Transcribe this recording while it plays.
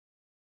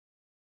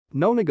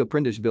Nona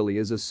Gaprindashvili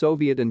is a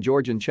Soviet and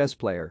Georgian chess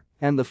player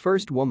and the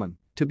first woman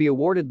to be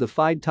awarded the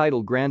FIDE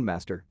title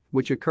Grandmaster,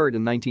 which occurred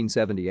in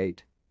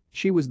 1978.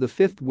 She was the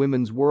fifth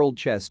women's world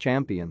chess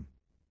champion.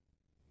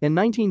 In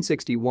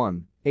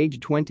 1961,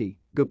 aged 20,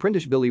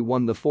 Gaprindashvili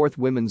won the fourth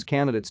Women's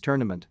Candidates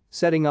Tournament,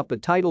 setting up a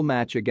title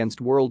match against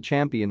world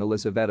champion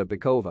Elizaveta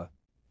Bykova.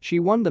 She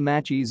won the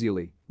match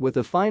easily, with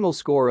a final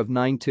score of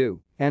 9-2,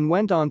 and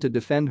went on to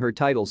defend her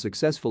title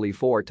successfully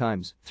 4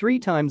 times, 3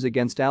 times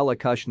against Alla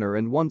Kushner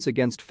and once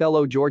against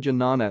fellow Georgian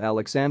Nana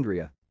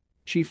Alexandria.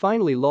 She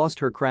finally lost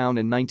her crown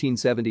in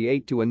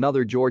 1978 to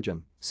another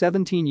Georgian,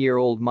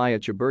 17-year-old Maya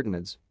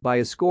Chaburtanidze, by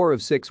a score of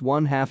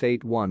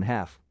 6-1/2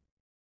 8-1/2.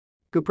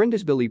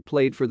 Gaprindashvili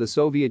played for the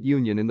Soviet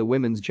Union in the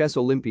Women's Chess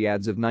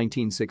Olympiads of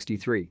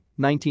 1963,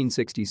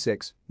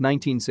 1966,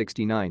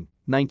 1969,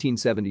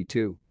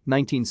 1972,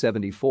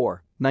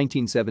 1974,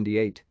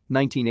 1978,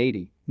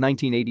 1980,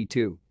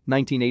 1982,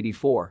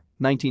 1984,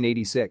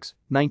 1986,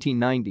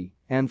 1990,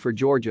 and for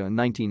Georgia in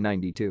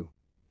 1992.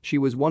 She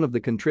was one of the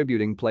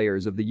contributing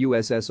players of the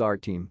USSR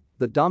team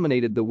that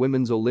dominated the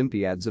Women's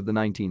Olympiads of the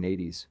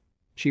 1980s.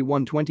 She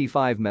won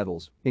 25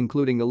 medals,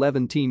 including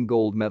 11 team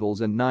gold medals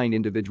and 9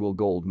 individual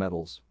gold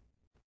medals.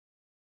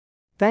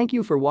 Thank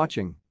you for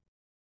watching.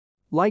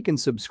 Like and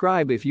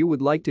subscribe if you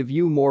would like to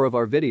view more of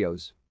our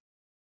videos.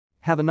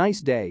 Have a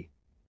nice day.